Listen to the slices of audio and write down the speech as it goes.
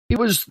It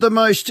was the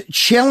most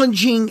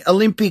challenging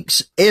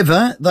Olympics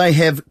ever. They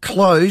have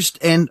closed,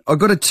 and I've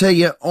got to tell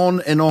you, on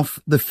and off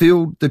the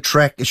field, the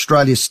track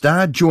Australia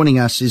star. Joining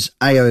us is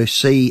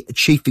AOC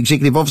Chief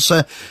Executive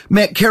Officer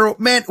Matt Carroll.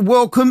 Matt,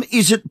 welcome.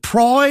 Is it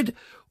pride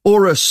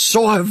or a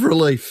sigh of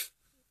relief?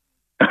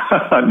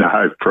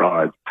 No,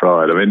 pride.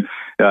 I mean,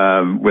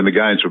 when the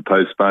games were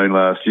postponed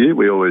last year,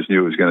 we always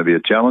knew it was going to be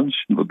a challenge.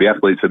 The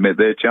athletes have met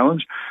their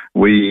challenge.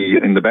 We,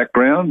 in the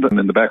background and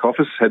in the back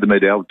office, had to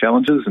meet our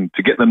challenges and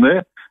to get them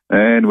there.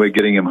 And we're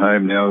getting them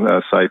home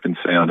now safe and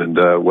sound. And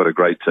what a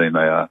great team they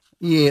are.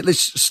 Yeah,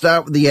 let's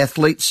start with the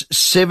athletes.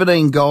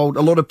 17 gold,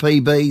 a lot of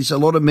PBs, a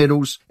lot of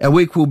medals.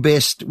 Our equal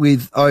best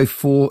with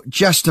 04.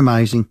 Just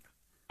amazing.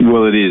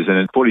 Well, it is, and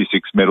it's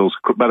 46 medals,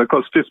 but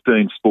across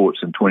 15 sports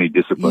and 20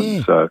 disciplines.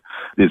 Yeah. So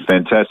it's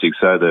fantastic.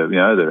 So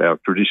our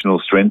traditional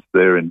strength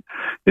there in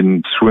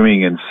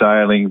swimming and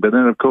sailing, but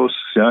then of course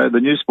the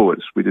new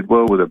sports. We did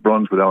well with a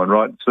bronze with Owen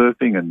Wright in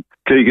surfing, and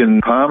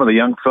Keegan Palmer, the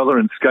young fella,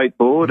 in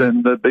skateboard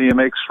and the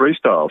BMX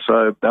freestyle.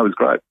 So that was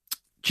great.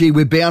 Gee,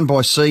 we're bound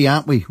by sea,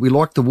 aren't we? We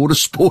like the water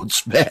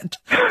sports, Matt.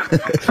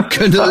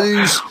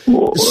 Canoes,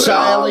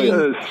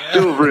 sailing.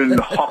 Silver in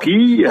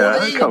hockey.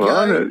 Come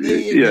on.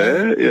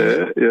 Yeah.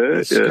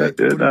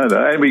 No.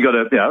 And we got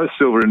a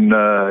silver in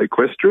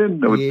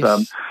equestrian. There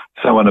was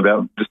someone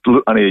about just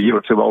only a year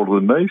or two older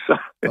than me, so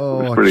it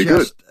was pretty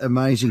good.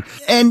 Amazing.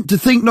 And to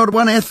think not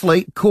one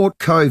athlete caught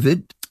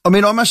COVID. I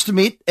mean, I must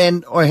admit,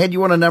 and I had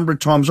you on a number of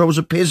times, I was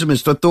a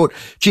pessimist. I thought,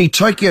 gee,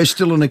 Tokyo's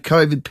still in a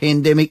COVID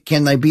pandemic.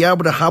 Can they be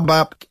able to hub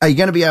up? Are you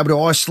going to be able to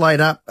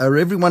isolate up? Are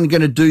everyone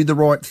going to do the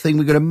right thing?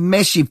 We've got a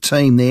massive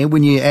team there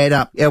when you add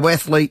up our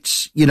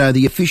athletes,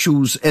 the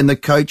officials and the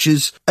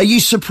coaches. Are you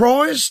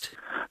surprised?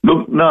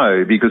 Look,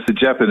 no, because the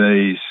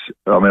Japanese,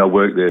 I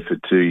worked there for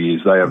 2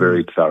 years. They are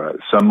very thorough.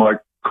 Some might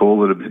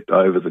call it a bit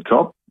over the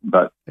top.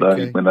 But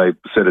when they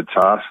set a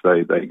task,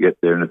 they get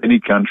there. And if any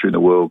country in the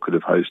world could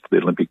have hosted the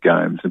Olympic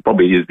Games, and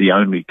probably is the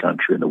only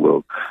country in the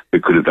world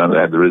that could have done it,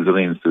 had the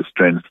resilience, the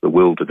strength, the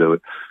will to do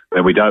it.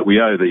 And we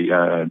owe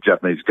the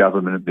Japanese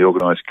government and the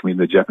organised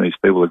community, the Japanese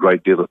people, a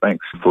great deal of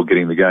thanks for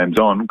getting the Games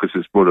on, because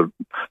it's brought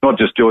not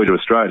just joy to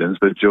Australians,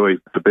 but joy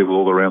to people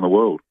all around the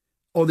world.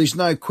 Oh, there's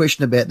no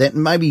question about that.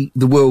 And maybe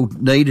the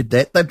world needed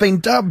that. They've been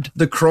dubbed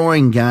the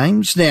Crying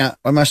Games. Now,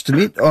 I must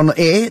admit,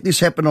 this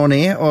happened on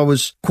air. I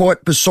was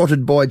quite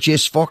besotted by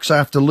Jess Fox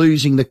after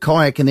losing the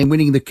kayak and then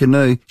winning the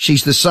canoe.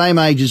 She's the same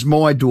age as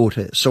my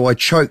daughter, so I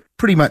choked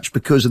pretty much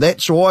because of that.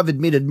 So I've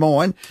admitted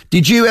mine.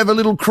 Did you have a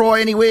little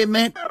cry anywhere,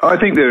 Matt? I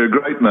think they're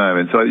great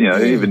moments.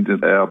 Even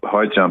our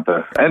high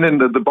jumper and then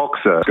the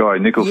boxer, Guy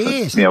Nicholson.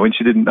 Yes. When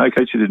she didn't make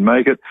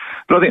it.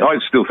 But I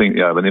still think,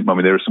 there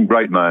are some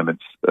great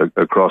moments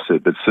across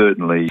it. But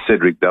certainly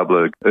Cedric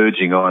Doubler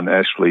urging on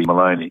Ashley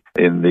Mullaney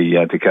in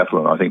the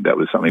decathlon. I think that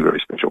was something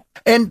very special.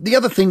 And the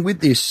other thing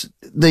with this,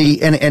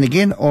 and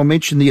again, I'll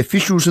mention the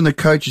officials and the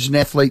coaches and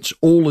athletes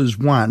all as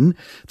one.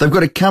 They've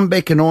got to come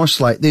back and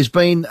isolate. There's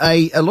been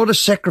a lot of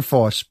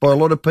sacrifice by a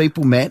lot of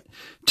people, Matt,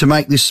 to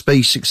make this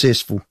be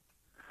successful.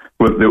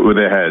 Well,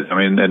 there has.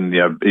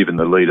 Even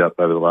the lead up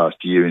over the last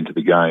year into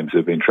the Games,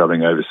 they've been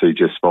travelling overseas.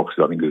 Jess Fox,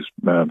 I think, was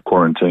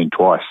quarantined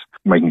twice,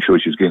 making sure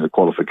she was getting the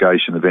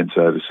qualification events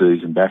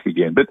overseas and back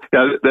again. But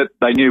that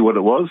they knew what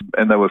it was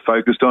and they were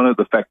focused on it.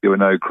 The fact there were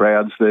no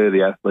crowds there,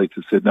 the athletes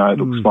have said, no, it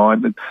looks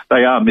fine. But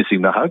they are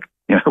missing the hug.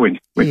 When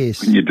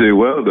you do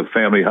well, the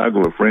family hug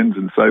or friends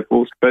and so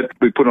forth. But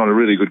we put on a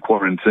really good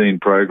quarantine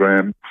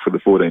program for the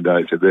 14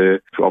 days they're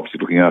there, obviously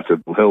looking after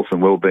health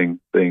and well-being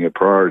being a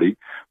priority.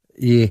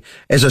 Yeah.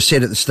 As I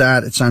said at the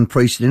start, it's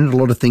unprecedented. A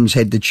lot of things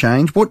had to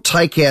change. What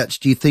takeouts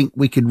do you think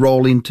we could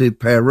roll into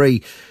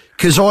Paris?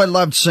 Because I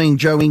loved seeing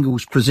Joe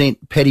Ingles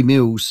present Paddy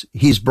Mills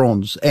his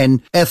bronze,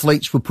 and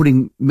athletes were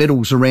putting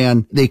medals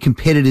around their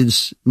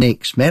competitors'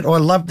 necks, Matt. I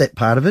loved that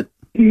part of it.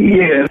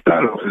 Yeah, it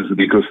started off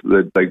because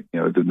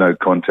there's no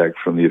contact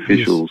from the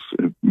officials,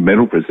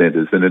 medal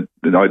presenters, and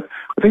I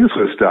think it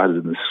sort of started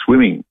in the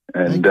swimming,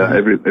 and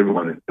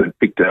everyone had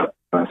picked out.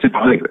 I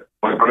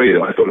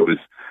agree. I thought it was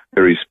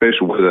very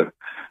special. Whether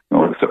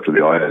it's up to the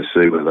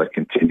IOC whether they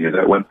continue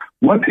that one.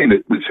 One thing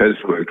which has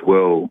worked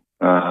well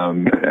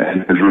and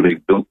has really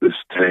built this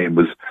team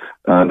was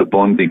the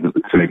bonding that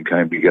the team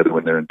came together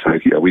when they're in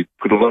Tokyo. We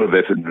put a lot of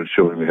effort into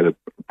ensuring we had a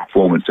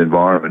performance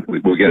environment.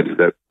 We'll get into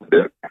that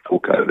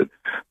before COVID.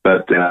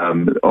 But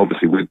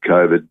obviously with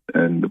COVID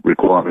and the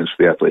requirements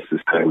for the athletes to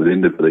stay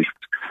within the village,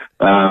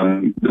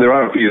 there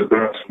are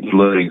some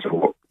learnings of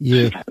what.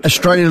 Yeah.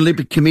 Australian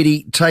Olympic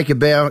Committee, take a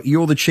bow.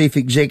 You're the Chief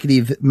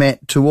Executive,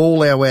 Matt, to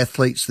all our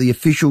athletes, the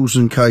officials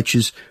and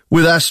coaches.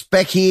 With us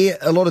back here,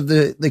 a lot of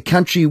the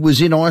country was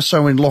in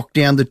ISO in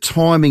lockdown. The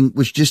timing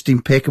was just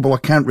impeccable. I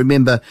can't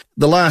remember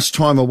the last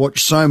time I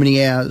watched so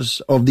many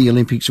hours of the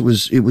Olympics. It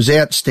was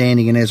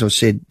outstanding. And as I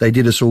said, they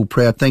did us all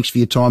proud. Thanks for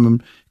your time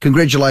and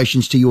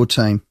congratulations to your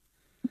team.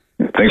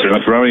 Thanks very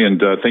much, Rory,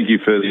 and thank you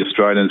for the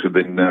Australians who've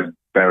been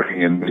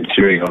barracking and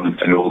cheering on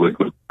and all the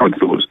good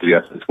thoughts to the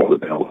athletes while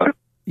they've been away.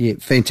 Yeah,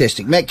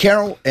 fantastic. Matt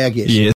Carroll, our guest. Yeah.